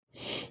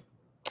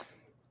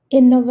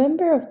In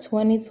November of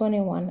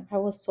 2021, I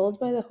was told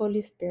by the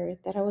Holy Spirit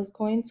that I was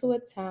going to a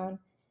town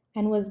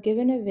and was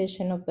given a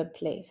vision of the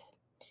place.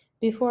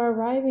 Before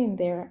arriving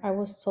there, I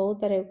was told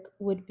that it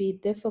would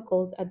be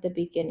difficult at the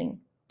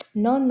beginning.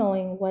 Not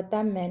knowing what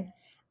that meant,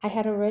 I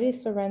had already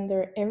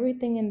surrendered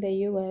everything in the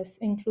US,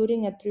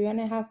 including a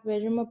 3.5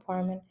 bedroom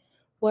apartment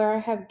where I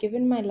have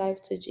given my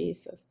life to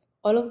Jesus.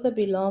 All of the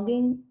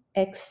belonging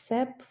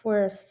except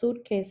for a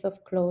suitcase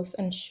of clothes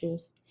and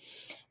shoes,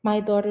 my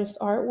daughter's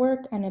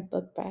artwork, and a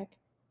book bag.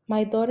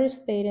 My daughter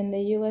stayed in the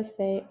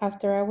USA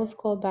after I was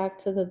called back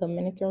to the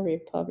Dominican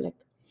Republic.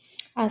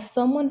 As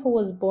someone who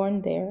was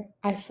born there,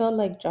 I felt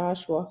like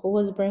Joshua, who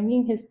was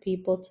bringing his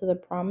people to the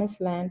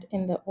promised land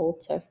in the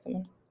Old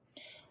Testament.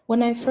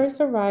 When I first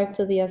arrived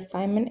to the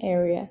assignment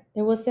area,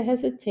 there was a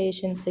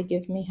hesitation to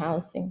give me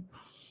housing.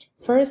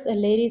 First, a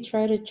lady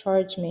tried to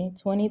charge me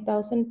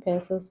 20,000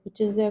 pesos,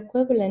 which is the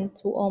equivalent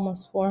to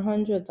almost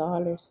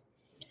 $400,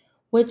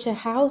 which a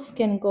house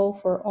can go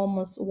for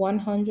almost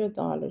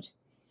 $100.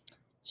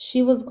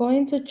 She was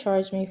going to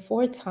charge me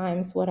 4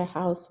 times what a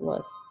house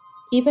was.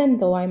 Even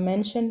though I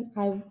mentioned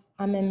I'm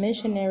a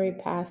missionary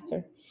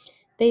pastor,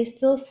 they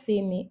still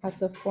see me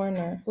as a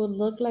foreigner who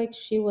looked like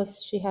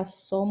she has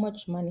so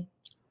much money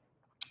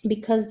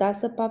because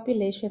that's the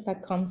population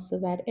that comes to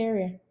that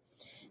area.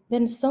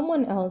 Then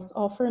someone else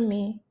offered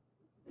me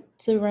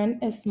to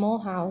rent a small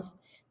house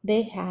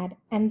they had,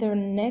 and the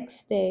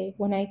next day,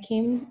 when I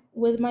came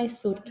with my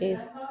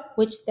suitcase,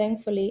 which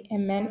thankfully a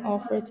man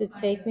offered to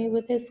take me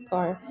with his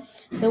car,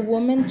 the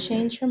woman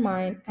changed her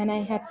mind, and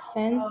I had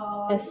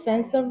a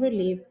sense of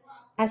relief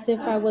as if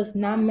I was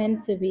not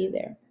meant to be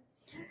there.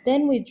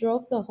 Then we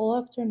drove the whole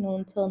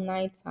afternoon till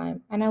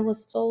nighttime, and I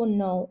was told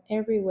no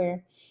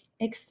everywhere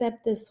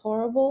except this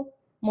horrible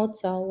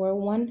motel where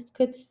one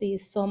could see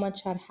so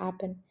much had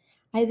happened.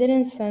 I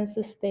didn't sense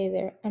to stay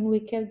there, and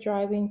we kept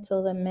driving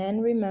till the man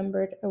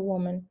remembered a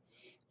woman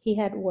he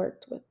had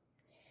worked with.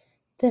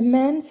 The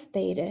man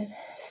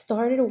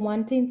started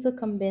wanting to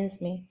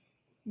convince me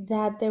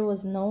that there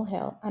was no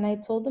hell, and I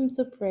told him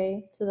to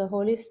pray to the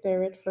Holy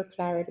Spirit for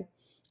clarity,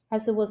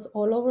 as it was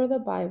all over the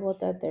Bible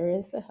that there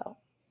is a hell.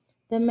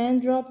 The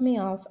man dropped me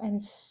off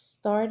and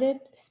started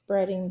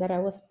spreading that I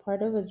was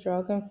part of a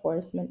drug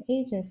enforcement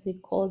agency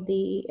called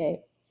DEA.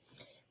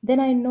 Then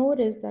I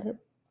noticed that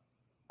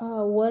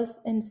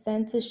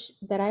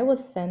that I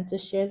was sent to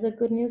share the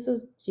good news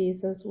of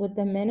Jesus with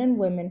the men and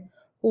women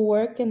who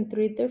work in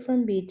 3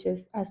 different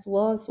beaches, as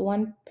well as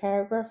one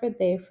paragraph a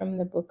day from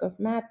the book of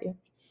Matthew.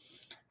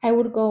 I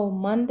would go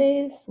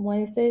Mondays,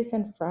 Wednesdays,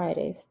 and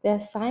Fridays. The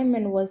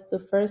assignment was to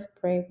first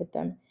pray with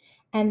them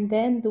and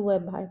then do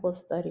a Bible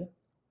study.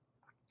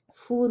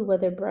 Food,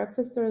 whether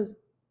breakfast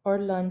or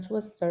lunch,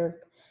 was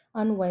served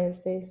on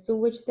Wednesdays, to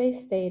which they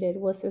stated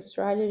was a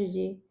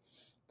strategy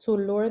to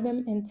lure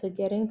them into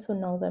getting to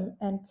know them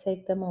and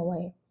take them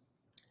away.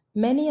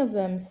 Many of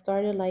them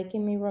started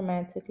liking me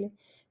romantically,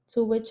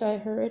 to which I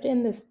heard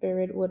in the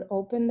spirit would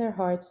open their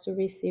hearts to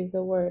receive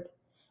the word.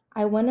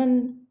 I went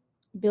on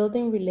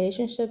building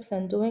relationships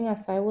and doing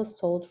as I was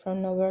told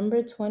from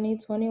November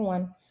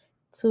 2021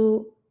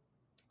 to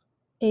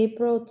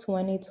April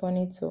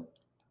 2022.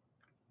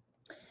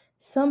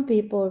 Some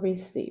people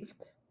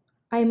received.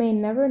 I may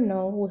never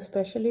know who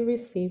especially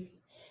received.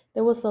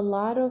 There was a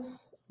lot of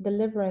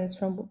deliverance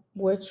from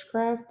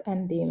witchcraft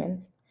and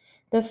demons.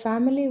 The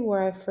family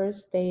where I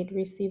first stayed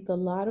received a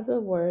lot of the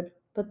word,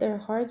 but their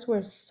hearts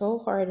were so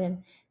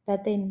hardened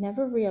that they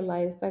never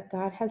realized that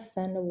God has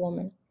sent a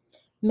woman.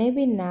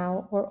 Maybe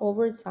now or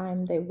over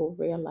time they will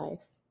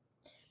realize.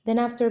 Then,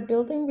 after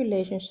building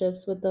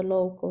relationships with the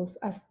locals,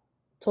 as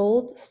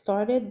told,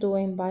 started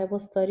doing Bible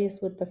studies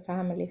with the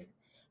families.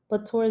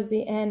 But towards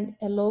the end,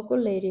 a local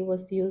lady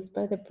was used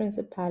by the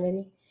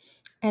principality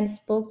and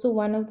spoke to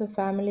one of the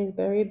families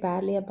very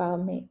badly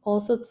about me,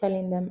 also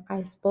telling them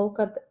I spoke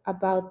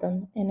about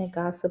them in a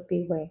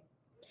gossipy way.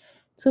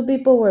 2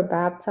 people were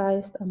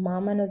baptized, a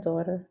mom and a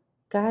daughter.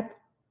 God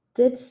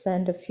did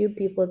send a few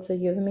people to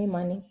give me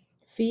money,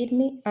 feed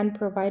me, and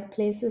provide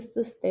places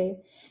to stay,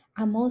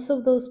 and most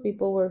of those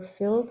people were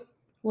filled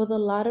with a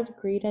lot of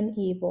greed and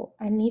evil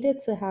and needed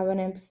to have an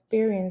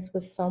experience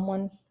with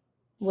someone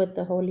with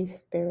the Holy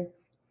Spirit.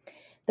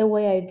 The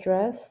way I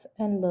dress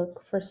and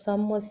look for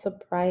some was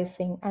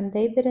surprising, and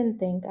they didn't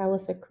think I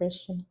was a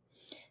Christian.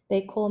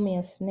 They called me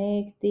a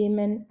snake,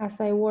 demon,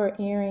 as I wore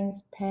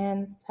earrings,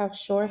 pants, have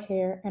short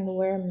hair, and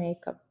wear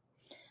makeup,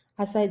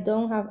 as I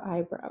don't have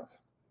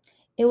eyebrows.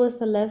 It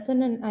was a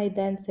lesson in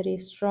identity,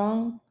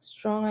 strong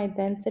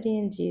identity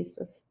in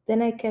Jesus.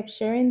 Then I kept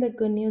sharing the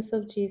good news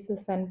of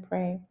Jesus and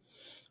praying.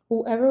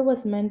 Whoever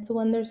was meant to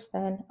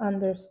understand,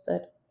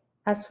 understood.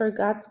 As for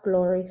God's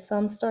glory,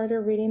 some started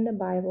reading the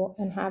Bible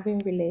and having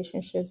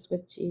relationships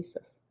with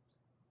Jesus.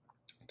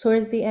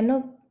 Towards the end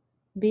of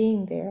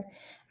being there,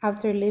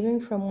 after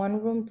living from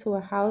one room to a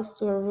house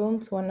to a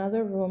room to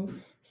another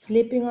room,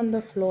 sleeping on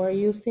the floor,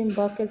 using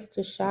buckets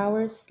to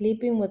shower,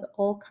 sleeping with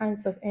all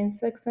kinds of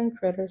insects and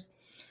critters,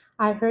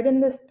 I heard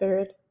in the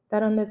spirit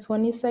that on the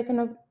 22nd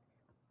of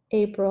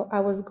April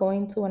I was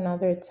going to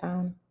another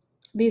town.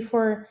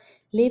 Before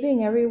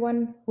leaving,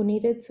 everyone who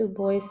needed to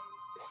voice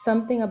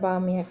something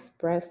about me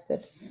expressed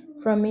it.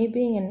 From me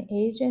being an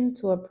agent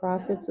to a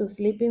prostitute,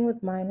 sleeping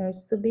with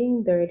minors, to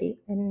being dirty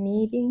and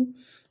needing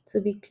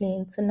to be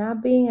clean, to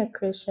not being a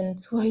Christian,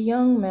 to a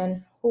young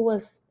man who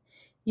was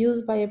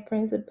used by a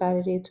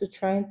principality to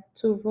try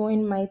to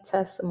ruin my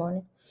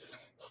testimony,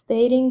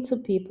 stating to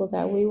people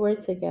that we were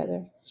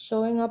together,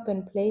 showing up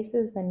in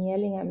places and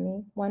yelling at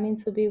me, wanting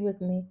to be with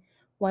me,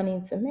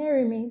 wanting to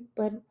marry me.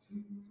 But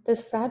the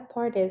sad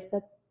part is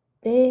that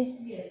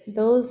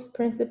those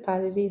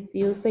principalities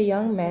used a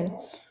young man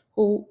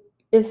who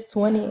is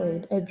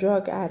 28, a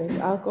drug addict,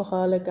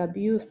 alcoholic,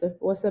 abusive,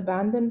 was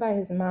abandoned by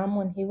his mom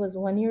when he was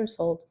 1 year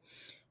old,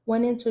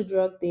 went into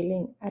drug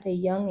dealing at a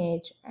young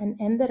age, and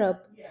ended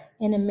up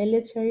in a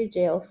military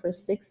jail for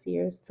 6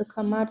 years to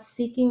come out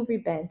seeking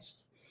revenge,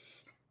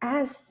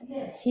 as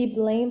he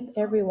blamed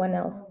everyone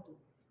else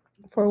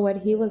for what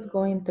he was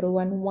going through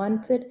and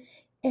wanted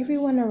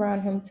everyone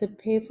around him to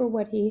pay for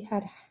what he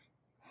had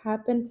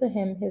happened to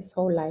him his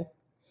whole life.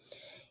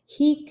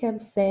 He kept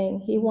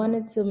saying he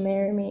wanted to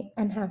marry me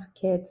and have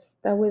kids,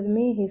 that with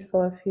me he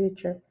saw a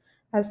future,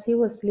 as he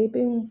was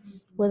sleeping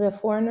with a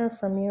foreigner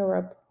from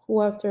Europe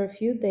who, after a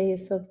few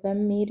days of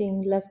them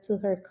meeting, left to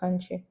her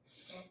country.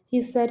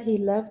 He said he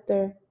left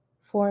there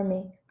for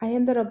me. I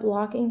ended up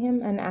blocking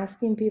him and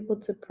asking people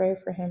to pray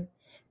for him,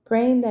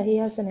 praying that he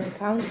has an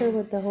encounter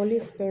with the Holy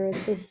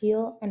Spirit to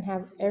heal and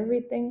have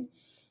everything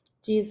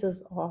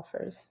Jesus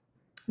offers.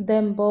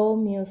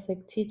 Dembow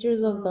music,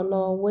 teachers of the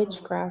law,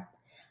 witchcraft,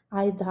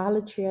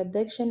 idolatry,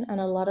 addiction, and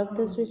a lot of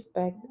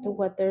disrespect.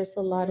 What there's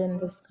a lot in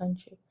this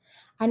country.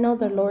 I know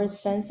the Lord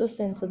sends us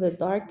into the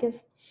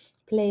darkest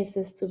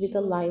places to be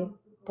the light,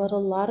 but a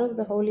lot of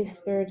the Holy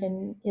Spirit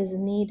is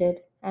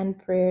needed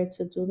and prayer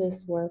to do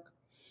this work.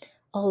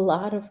 A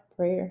lot of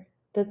prayer.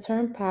 The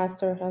term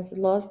pastor has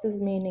lost its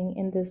meaning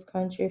in this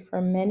country for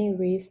many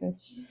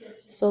reasons.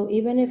 So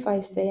even if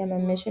I say I'm a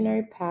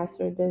missionary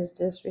pastor, there's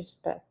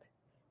disrespect.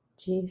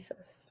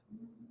 Jesus.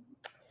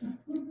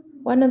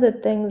 One of the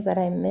things that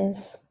I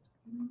miss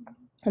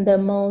the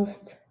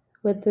most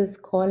with this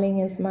calling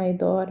is my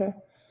daughter,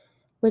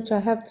 which I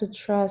have to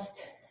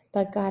trust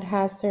that God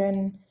has her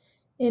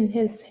in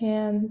His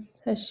hands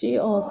as she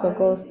also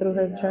goes through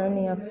her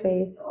journey of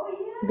faith,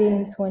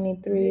 being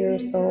 23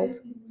 years old.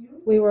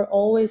 We were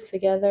always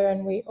together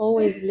and we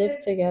always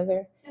lived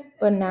together,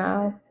 but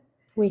now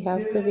we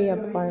have to be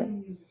apart.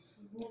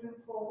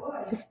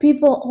 If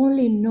people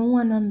only knew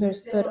and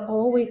understood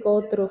all we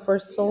go through for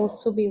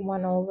souls to be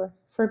won over,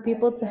 for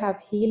people to have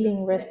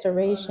healing,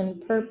 restoration,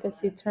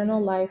 purpose,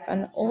 eternal life,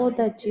 and all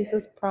that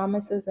Jesus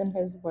promises in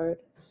His Word.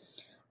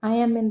 I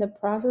am in the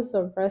process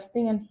of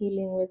resting and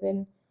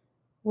healing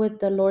with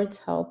the Lord's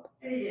help.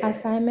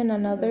 As I'm in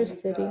another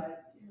city,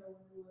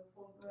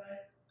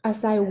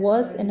 as I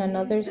was in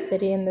another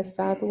city in the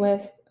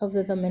southwest of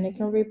the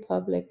Dominican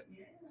Republic,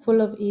 full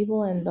of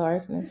evil and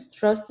darkness,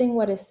 trusting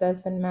what it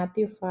says in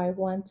Matthew 5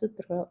 1 to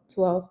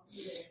 12,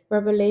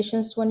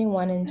 Revelations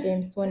 21, and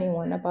James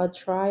 21 about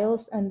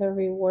trials and the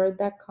reward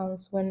that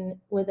comes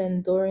with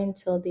enduring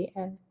till the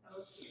end.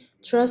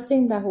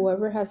 Trusting that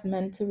whoever has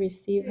meant to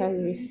receive has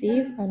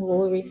received and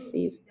will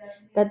receive,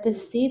 that the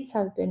seeds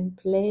have been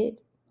planted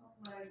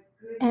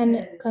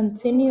and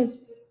continue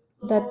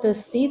that the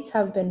seeds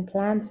have been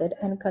planted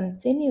and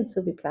continue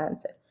to be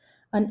planted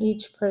on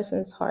each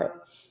person's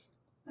heart.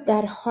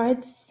 That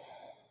hearts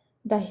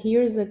that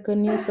hears the good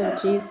news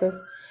of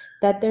Jesus,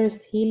 that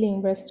there's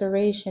healing,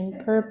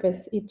 restoration,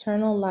 purpose,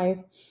 eternal life,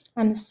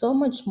 and so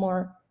much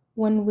more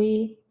when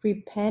we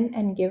repent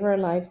and give our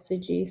lives to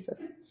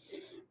Jesus.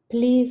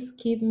 Please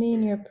keep me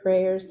in your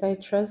prayers. I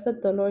trust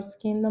that the Lord's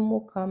kingdom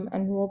will come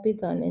and will be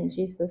done in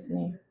Jesus'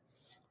 name.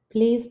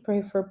 Please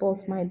pray for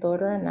both my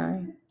daughter and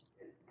I.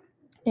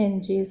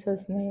 In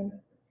Jesus' name.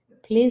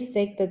 Please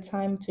take the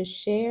time to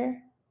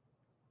share,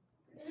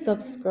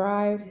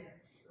 subscribe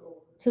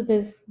to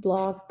this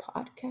blog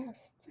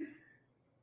podcast.